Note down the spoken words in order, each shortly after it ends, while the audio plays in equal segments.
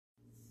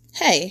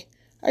Hey,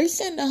 are you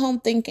sitting at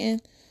home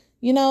thinking,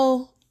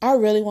 I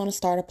really want to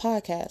start a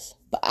podcast,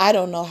 but I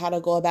don't know how to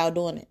go about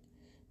doing it?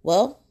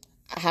 Well,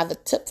 I have a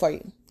tip for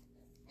you.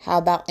 How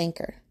about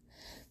Anchor?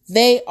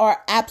 They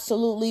are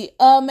absolutely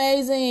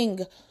amazing.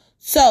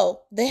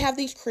 So they have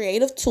these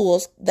creative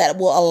tools that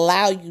will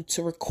allow you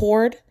to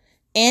record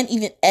and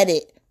even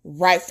edit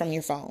right from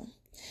your phone.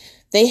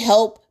 They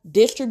help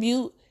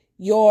distribute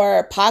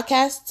your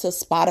podcast to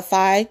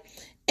Spotify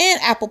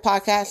and Apple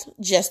Podcasts,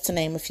 just to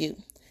name a few.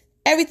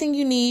 Everything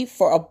you need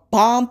for a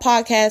bomb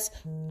podcast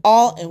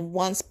all in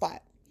one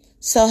spot.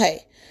 So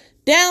hey,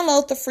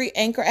 download the free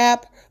Anchor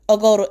app or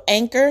go to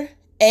Anchor,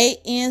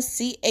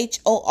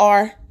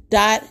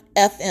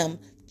 ANCHOR.FM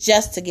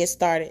just to get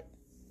started.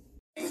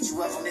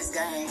 You up on this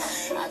gang.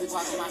 I be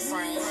walking my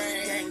friend.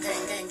 Gang,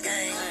 gang, gang,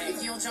 gang.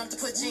 If you don't jump to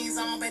put jeans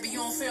on, baby, you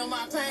don't feel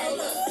my pain.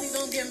 Please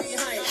don't give me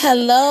hype.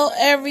 Hello,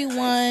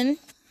 everyone.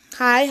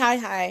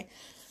 Hi.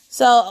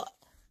 So,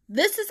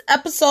 this is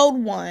episode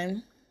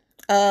 1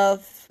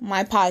 of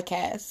my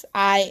podcast.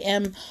 I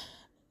am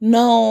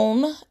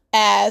known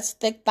as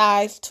Thick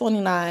Thighs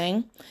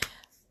 29.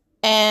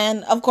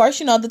 And, of course,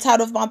 the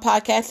title of my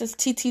podcast is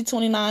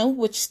TT29,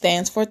 which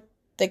stands for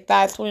Thick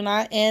Thighs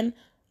 29. And,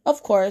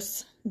 of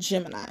course,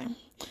 Gemini.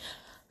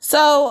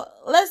 So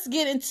let's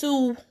get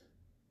into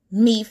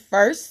me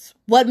first.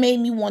 What made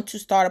me want to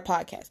start a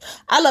podcast?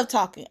 I love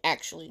talking,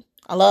 actually.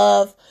 I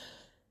love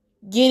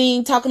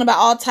talking about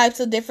all types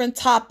of different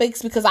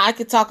topics because I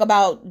could talk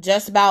about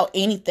just about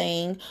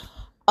anything.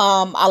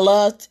 I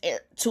love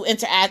to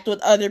interact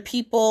with other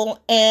people,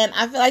 and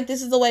I feel like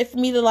this is a way for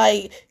me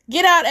to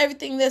get out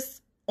everything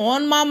that's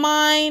on my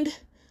mind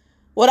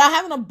without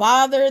having to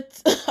bother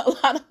a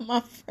lot of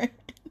my friends.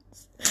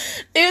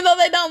 Even though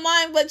they don't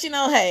mind, but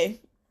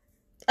hey,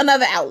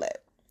 another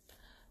outlet.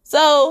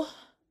 So,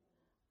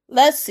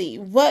 let's see.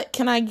 What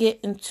can I get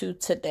into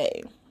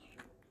today?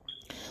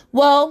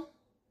 Well,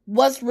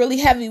 what's really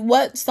heavy?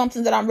 What's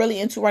something that I'm really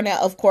into right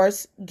now? Of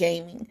course,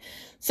 gaming.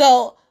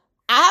 So,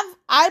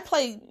 I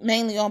play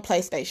mainly on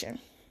PlayStation.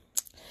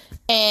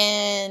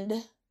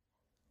 And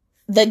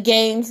the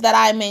games that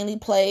I mainly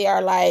play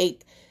are I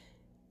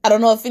don't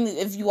know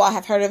if you all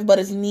have heard of it, but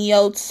it's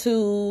Nioh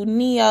 2,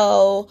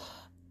 Nioh.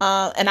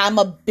 And I'm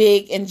a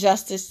big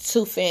Injustice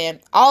 2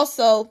 fan.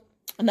 Also,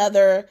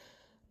 another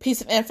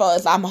piece of info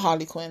is I'm a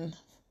Harley Quinn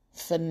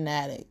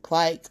fanatic.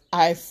 I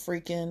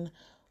freaking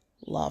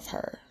love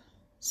her.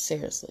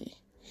 Seriously.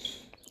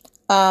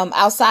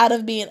 Outside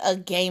of being a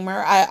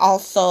gamer, I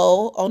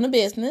also own a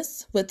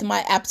business with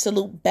my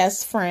absolute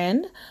best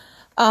friend.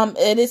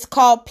 It is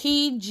called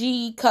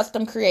PG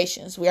Custom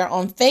Creations. We are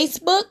on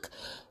Facebook.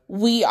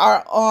 We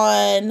are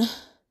on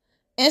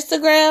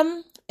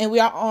Instagram. And we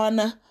are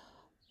on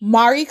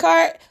Mario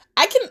Kart.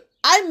 I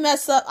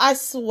mess up. I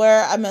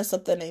swear I mess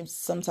up the names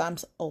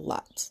sometimes a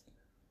lot.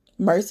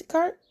 Mercy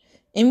Kart?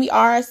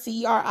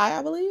 MERCRI,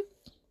 I believe.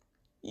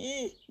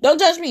 Don't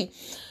judge me.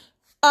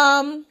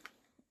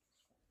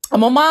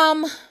 I'm a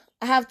mom.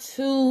 I have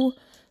two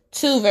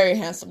very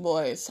handsome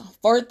boys,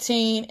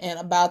 14 and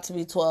about to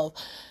be 12.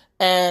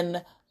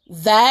 And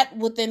that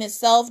within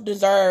itself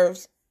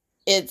deserves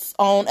its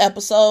own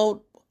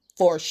episode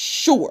for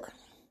sure.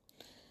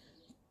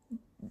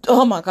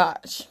 Oh my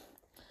gosh.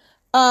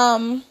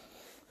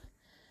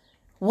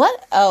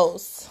 What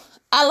else?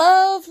 I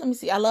love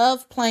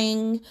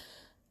playing,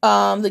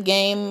 the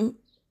game,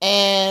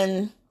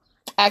 and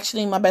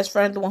actually my best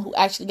friend, the one who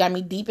actually got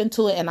me deep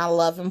into it, and I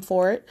love him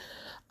for it.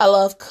 I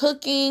love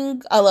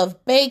cooking. I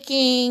love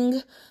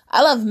baking.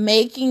 I love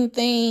making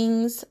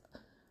things.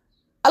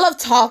 I love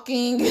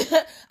talking.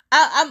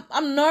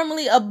 I'm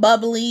normally a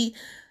bubbly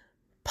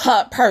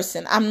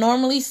person. I'm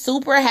normally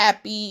super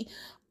happy.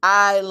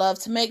 I love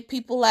to make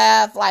people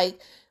laugh.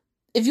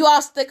 If you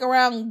all stick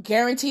around,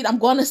 guaranteed I'm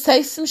going to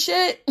say some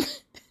shit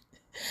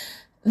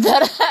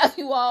that have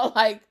you all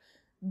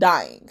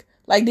dying.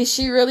 Did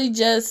she really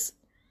just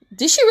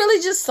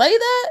say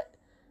that?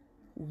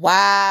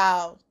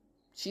 Wow.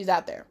 She's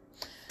out there.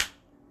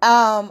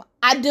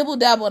 I dibble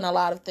dabble in a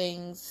lot of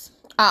things.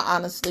 I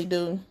honestly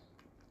do.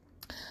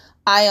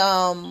 I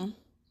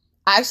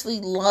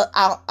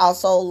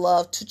also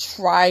love to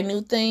try new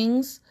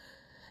things.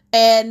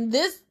 And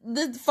this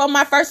from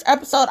my first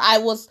episode, I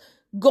was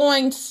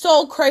going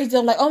so crazy.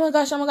 I'm like, oh my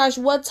gosh,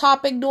 what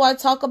topic do I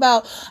talk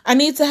about? I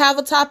need to have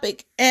a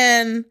topic.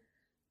 And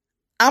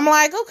I'm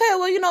like, okay,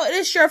 well, it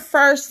is your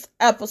first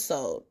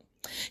episode.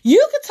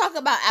 You can talk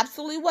about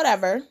absolutely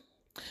whatever.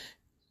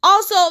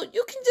 Also,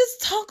 you can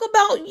just talk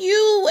about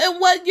you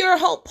and what your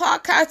whole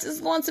podcast is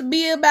going to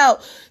be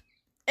about.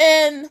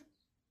 And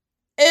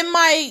it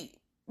might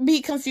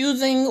be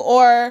confusing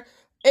or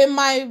it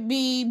might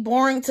be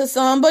boring to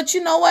some, but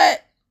you know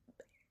what?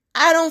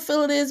 I don't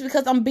feel it is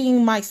because I'm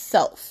being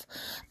myself.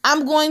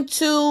 I'm going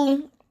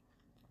to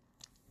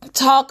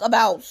talk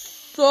about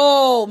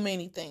so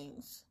many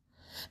things.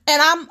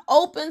 And I'm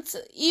open to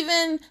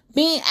even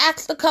being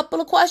asked a couple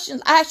of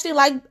questions. I actually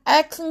like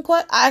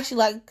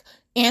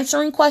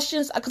answering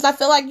questions because I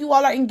feel like you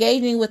all are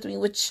engaging with me,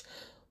 which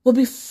would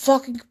be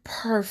fucking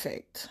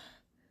perfect.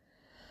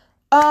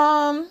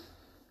 The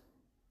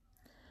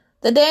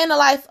day in the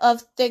life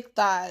of Thick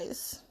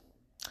Thighs.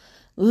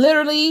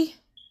 Literally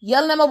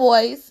yelling at my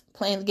boys,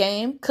 playing the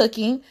game,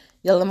 cooking,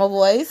 yelling at my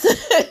boys.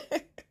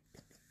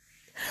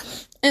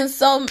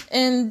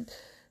 and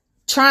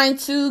trying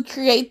to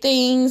create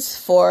things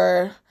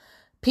for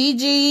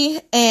PG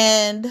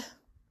and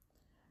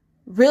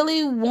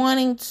really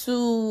wanting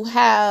to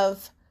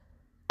have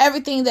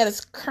everything that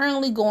is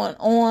currently going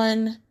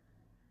on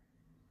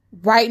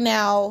right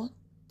now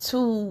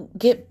to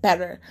get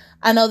better.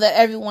 I know that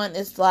everyone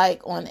is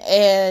like on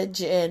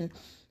edge and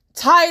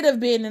tired of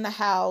being in the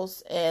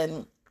house,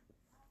 and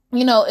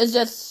it's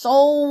just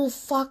so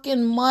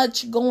fucking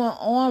much going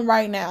on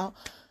right now.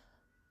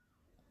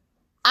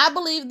 I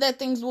believe that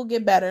things will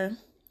get better.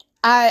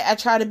 I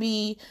try to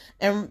be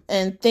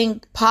and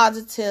think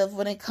positive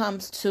when it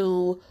comes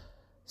to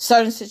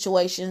certain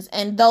situations.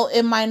 And though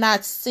it might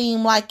not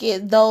seem like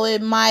it, though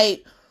it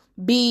might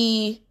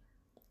be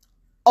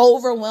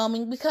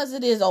overwhelming, because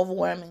it is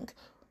overwhelming,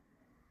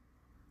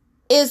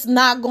 it's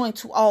not going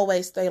to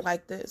always stay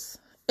like this.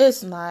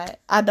 It's not.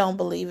 I don't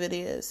believe it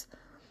is.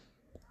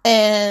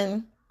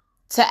 And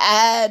to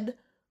add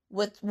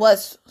with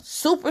what's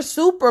super,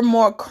 super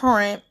more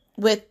current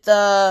with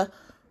the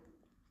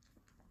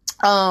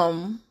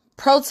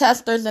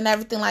protesters and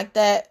everything like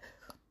that,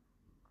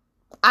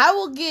 I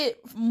will get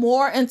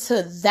more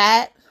into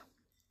that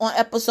on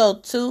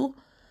episode 2.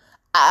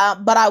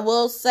 But I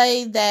will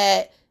say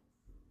that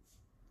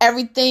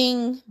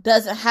everything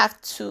doesn't have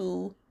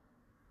to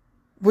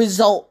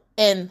result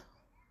in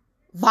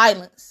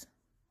violence.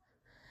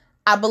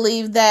 I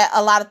believe that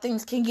a lot of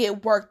things can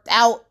get worked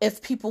out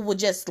if people would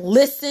just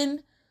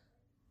listen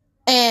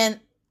and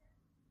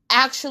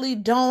actually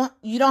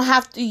you don't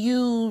have to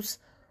use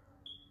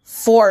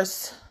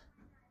force,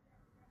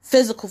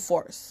 physical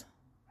force,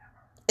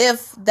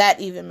 if that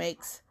even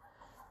makes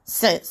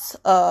sense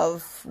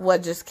of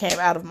what just came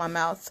out of my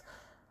mouth.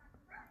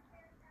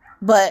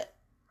 But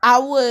I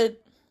would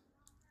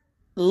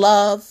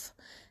love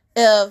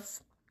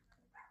if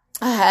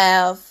I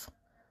have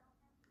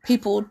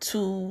people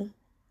to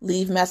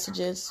leave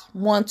messages,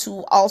 want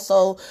to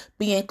also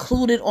be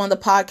included on the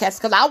podcast,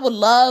 because I would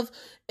love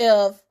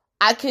if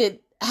I could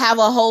have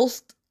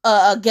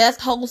a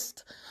guest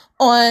host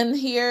on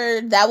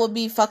here. That would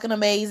be fucking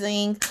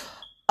amazing.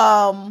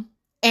 Answering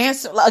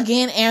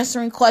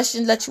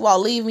questions that you all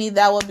leave me,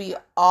 that would be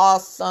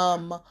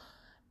awesome.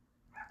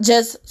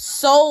 Just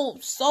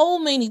so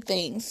many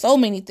things.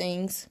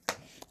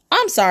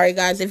 I'm sorry,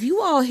 guys, if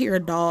you all hear a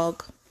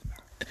dog,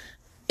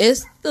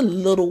 it's the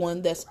little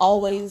one that's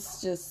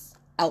always just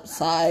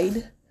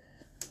outside.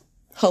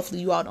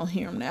 Hopefully you all don't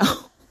hear him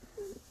now.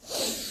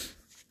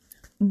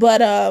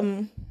 But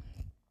I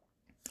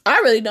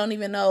really don't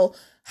even know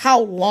how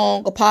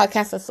long a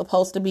podcast is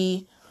supposed to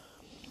be.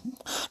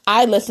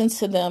 I listen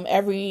to them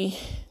every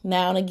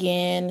now and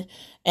again,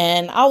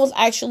 and I was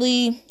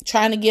actually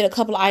trying to get a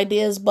couple of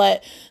ideas,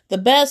 but the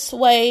best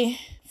way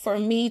for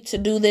me to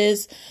do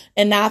this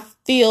and not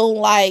feel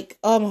like,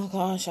 oh my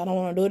gosh, I don't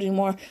want to do it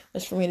anymore,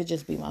 is for me to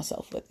just be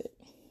myself with it.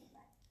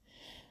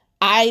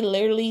 I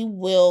literally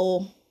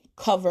will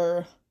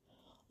cover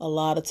a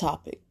lot of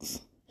topics.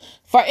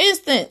 For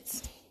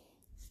instance,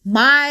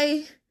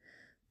 my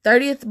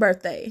 30th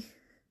birthday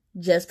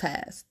just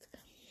passed,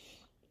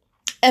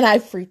 and I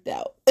freaked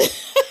out.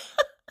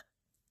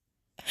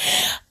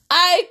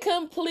 I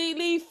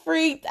completely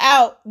freaked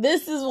out.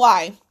 This is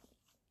why.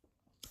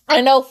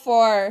 I know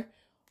for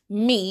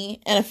me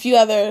and a few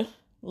other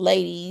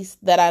ladies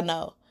that I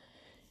know,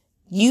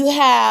 you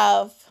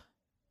have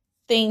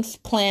things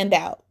planned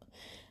out.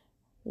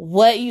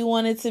 What you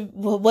want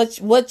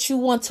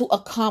to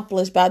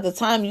accomplish by the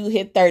time you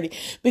hit 30.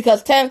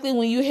 Because technically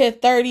when you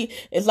hit 30,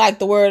 it's like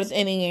the world is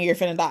ending and you're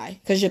finna die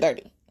because you're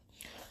 30.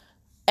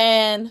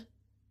 And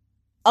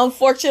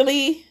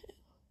unfortunately,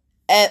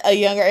 at a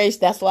younger age,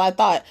 that's what I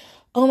thought.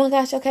 Oh my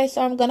gosh, okay,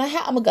 so I'm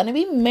gonna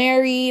be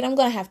married. I'm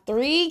gonna have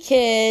 3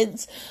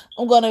 kids.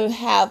 I'm gonna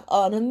have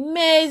an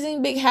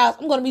amazing big house.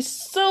 I'm gonna be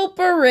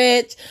super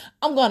rich.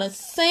 I'm gonna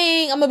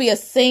sing. I'm gonna be a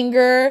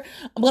singer.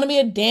 I'm gonna be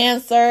a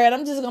dancer. And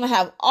I'm just gonna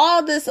have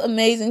all this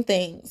amazing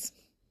things.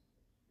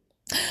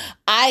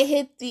 I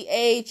hit the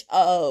age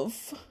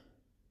of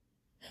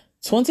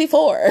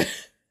 24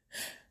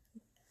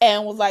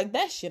 and was like,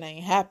 that shit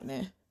ain't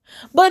happening.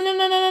 But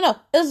no.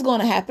 It's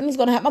gonna happen. It's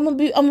gonna happen. I'm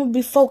gonna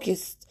be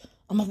focused.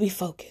 I'm gonna be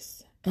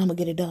focused. And I'm gonna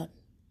get it done.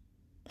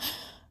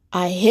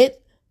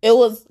 It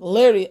was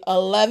literally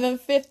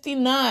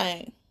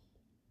 11:59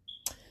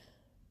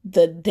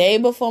 the day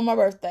before my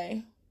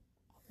birthday.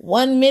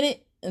 1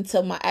 minute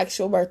until my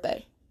actual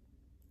birthday.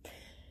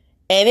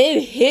 And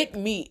it hit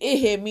me. It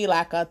hit me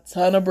like a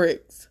ton of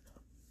bricks.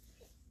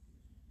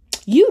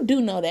 You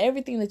do know that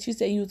everything that you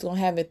said you was gonna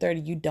have at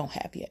 30, you don't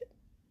have yet.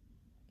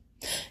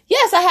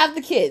 Yes, I have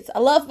the kids. I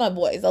love my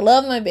boys. I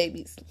love my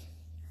babies.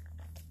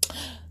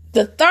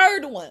 The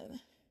third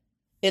one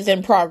is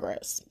in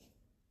progress.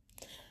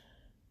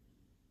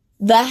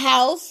 The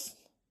house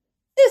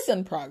is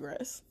in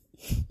progress.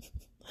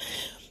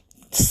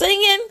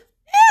 Singing,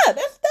 yeah,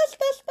 that's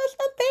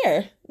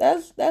there.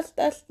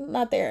 That's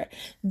not there.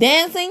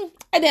 Dancing,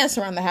 I dance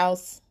around the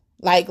house.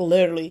 Like,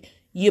 literally.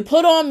 You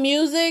put on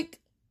music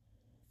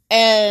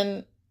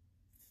and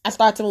I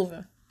start to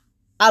moving.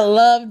 I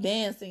love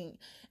dancing.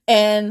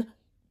 And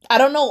I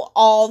don't know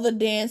all the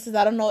dances.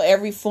 I don't know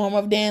every form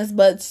of dance,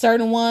 but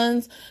certain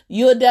ones,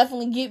 you'll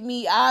definitely get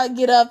me. I'll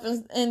get up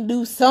and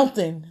do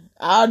something.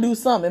 I'll do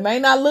something. It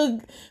might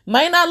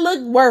not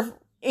look worth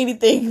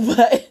anything,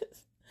 but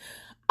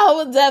I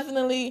will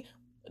definitely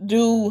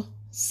do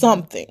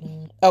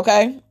something.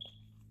 Okay?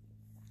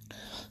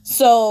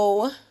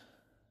 So,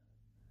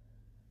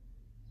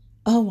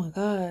 oh my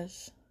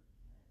gosh.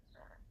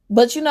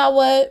 But you know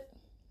what?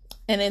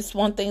 And it's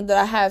one thing that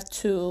I have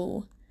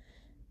to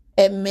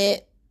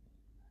admit,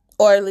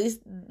 or at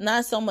least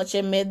not so much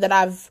admit, that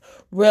I've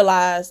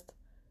realized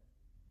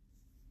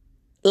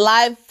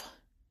my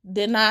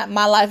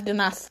life did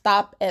not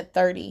stop at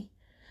 30.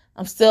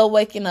 I'm still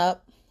waking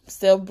up, I'm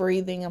still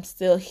breathing, I'm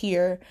still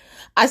here.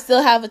 I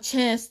still have a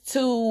chance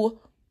to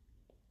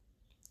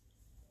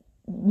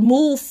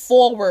move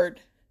forward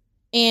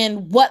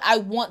in what I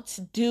want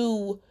to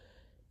do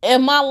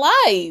in my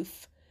life.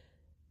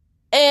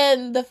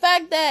 And the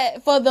fact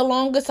that for the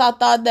longest I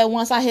thought that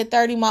once I hit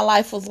 30, my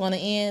life was going to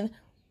end.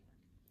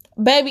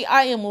 Baby,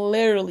 I am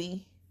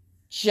literally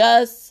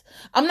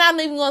I'm not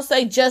even going to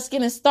say just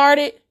getting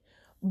started,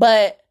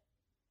 but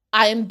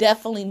I am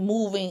definitely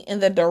moving in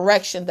the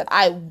direction that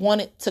I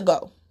want it to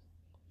go.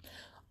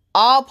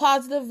 All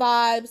positive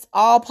vibes,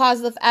 all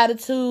positive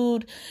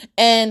attitude.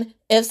 And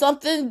if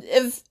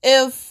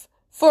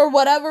for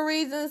whatever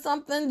reason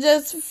something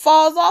just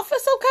falls off,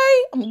 it's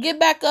okay. I'm going to get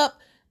back up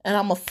and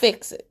I'm going to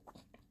fix it.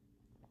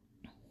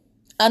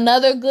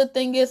 Another good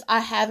thing is I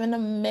have an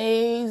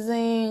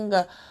amazing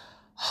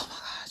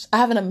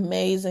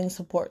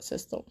support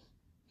system.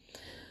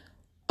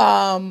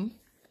 And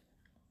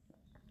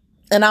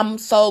I'm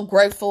so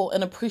grateful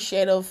and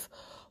appreciative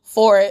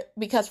for it,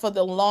 because for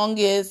the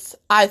longest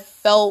I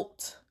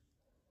felt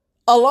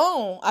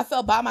alone. I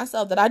felt by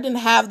myself, that I didn't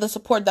have the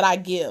support that I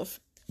give.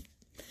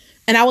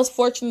 And I was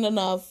fortunate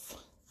enough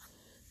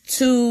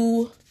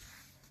to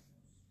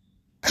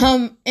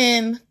come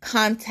in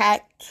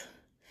contact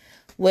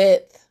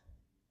with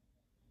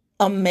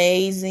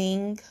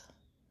amazing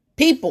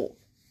people.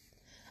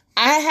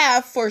 I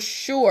have for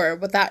sure,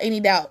 without any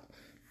doubt,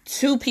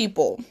 2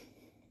 people.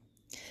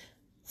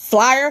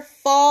 Flyer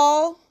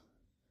fall,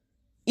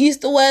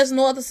 east to west,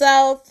 north to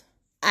south,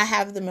 I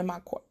have them in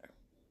my corner.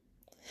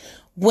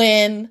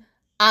 When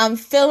I'm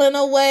feeling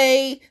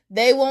away,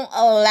 they won't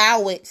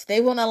allow it.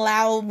 They won't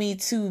allow me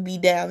to be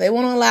down. They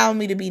won't allow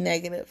me to be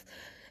negative.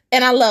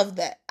 And I love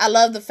that. I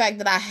love the fact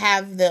that I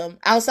have them.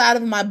 Outside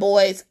of my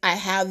boys, I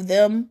have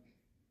them.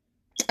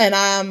 And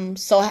I'm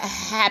so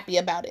happy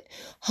about it.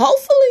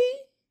 Hopefully,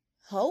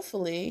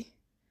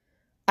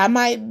 I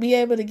might be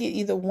able to get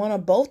either one or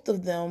both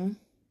of them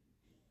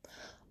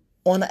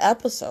on an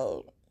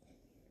episode.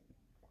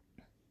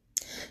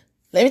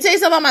 Let me tell you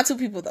something about my 2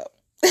 people, though.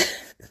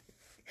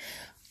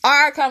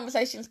 Our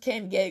conversations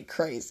can get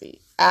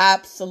crazy.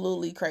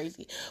 Absolutely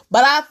crazy.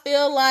 But I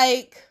feel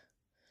like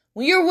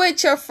when you're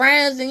with your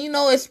friends and you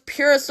know it's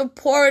pure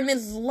support and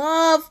it's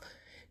love,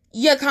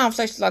 your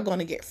conversations are going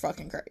to get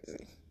fucking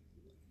crazy.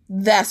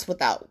 That's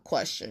without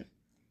question.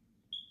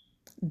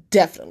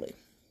 Definitely.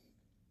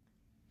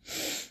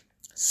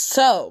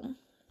 So,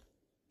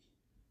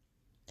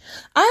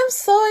 I'm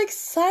so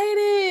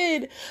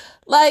excited.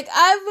 Like,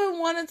 I've been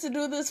wanting to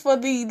do this for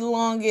the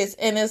longest,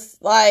 and it's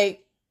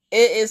like,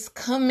 it is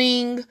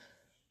coming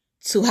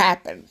to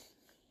happen.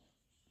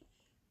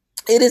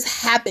 It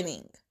is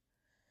happening.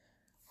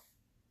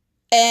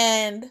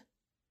 And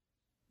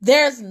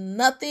there's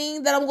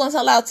nothing that I'm going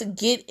to allow to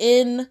get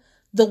in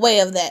the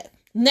way of that.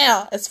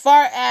 Now, as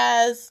far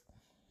as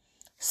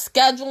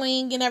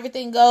scheduling and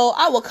everything go,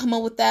 I will come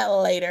up with that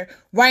later.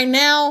 Right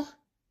now,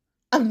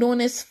 I'm doing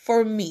this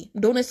for me.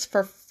 I'm doing this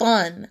for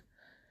fun.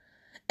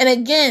 And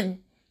again,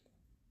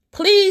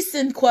 please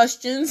send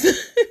questions.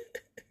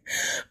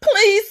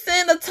 Please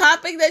send a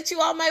topic that you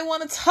all might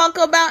want to talk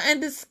about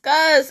and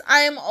discuss.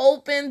 I am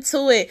open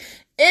to it.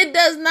 It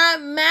does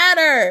not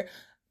matter.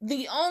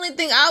 The only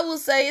thing I will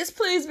say is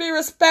please be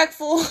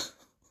respectful.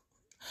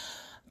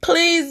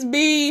 Please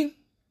be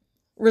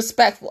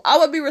respectful. I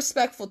would be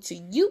respectful to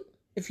you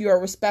if you are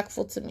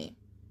respectful to me.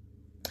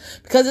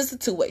 Because it's a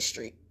 2-way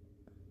street.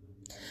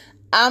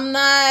 I'm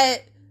not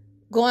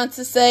going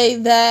to say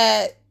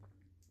that,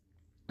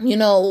 you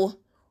know,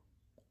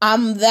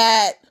 I'm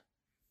that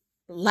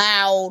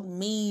loud,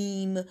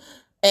 mean,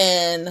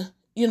 and,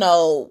 you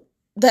know,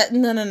 that,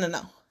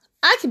 no.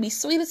 I can be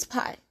sweet as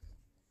pie.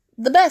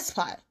 The best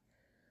pie.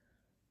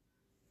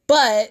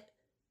 But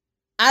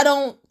I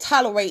don't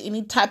tolerate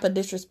any type of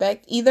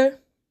disrespect either.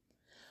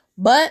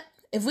 But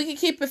if we can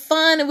keep it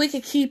fun and we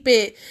can keep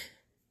it,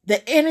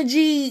 the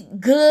energy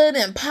good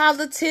and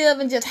positive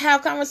and just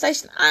have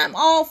conversation, I'm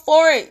all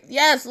for it.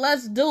 Yes,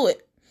 let's do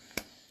it.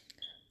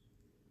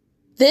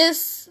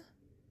 This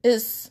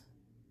is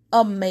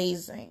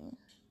amazing.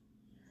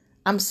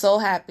 I'm so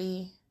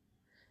happy.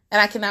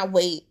 And I cannot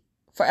wait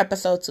for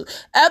episode 2.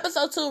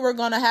 Episode 2, we're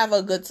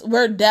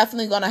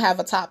definitely gonna have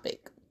a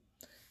topic.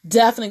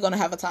 Definitely gonna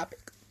have a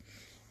topic.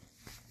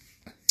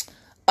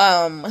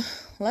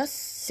 Let's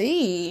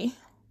see.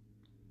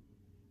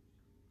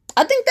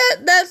 I think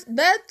that's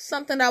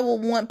something I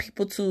would want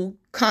people to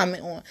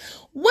comment on.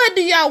 What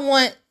do y'all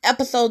want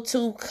episode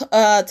 2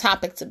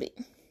 topic to be?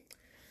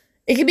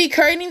 It could be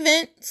current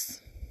events.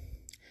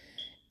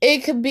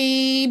 It could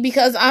be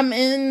because I'm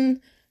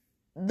into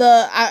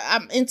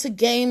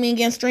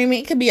gaming and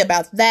streaming. It could be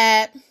about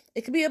that.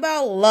 It could be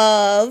about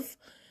love.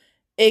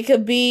 It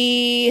could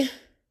even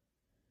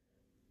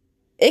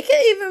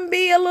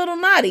be a little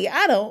naughty.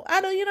 I don't,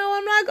 I'm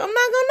not gonna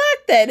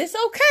knock that. It's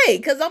okay,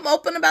 because I'm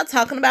open about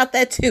talking about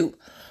that too.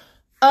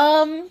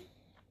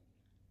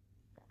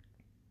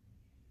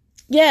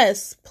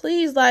 Yes,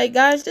 please,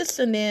 guys, just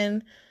send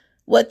in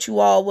what you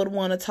all would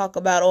want to talk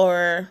about,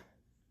 or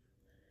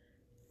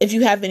if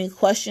you have any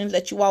questions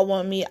that you all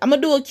want me. I'm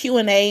gonna do a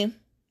Q&A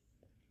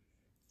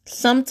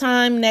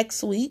sometime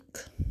next week.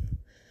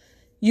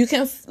 You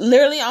can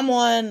literally, I'm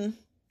on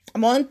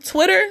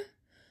Twitter,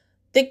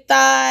 Thick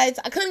Thighs.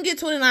 I couldn't get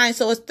 29,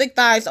 so it's Thick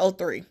Thighs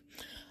 03.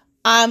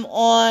 I'm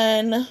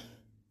on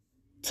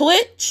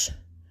Twitch,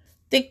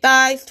 Thick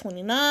Thighs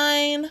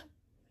 29.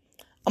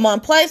 I'm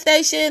on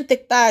PlayStation,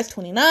 Thick Thighs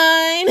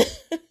 29.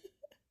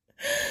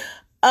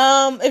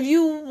 If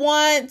you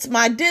want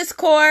my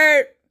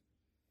Discord,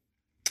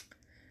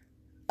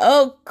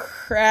 oh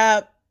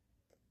crap,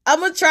 I'm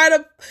gonna try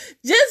to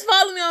just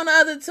follow me on the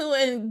other two,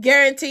 and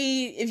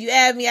guarantee if you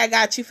add me, I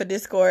got you for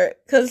Discord,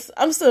 because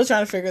I'm still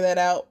trying to figure that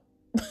out.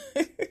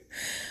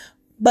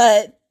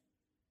 But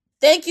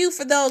thank you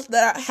for those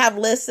that have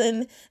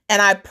listened,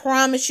 and I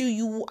promise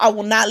you, I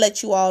will not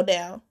let you all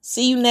down.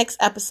 See you next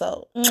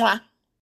episode. Mwah.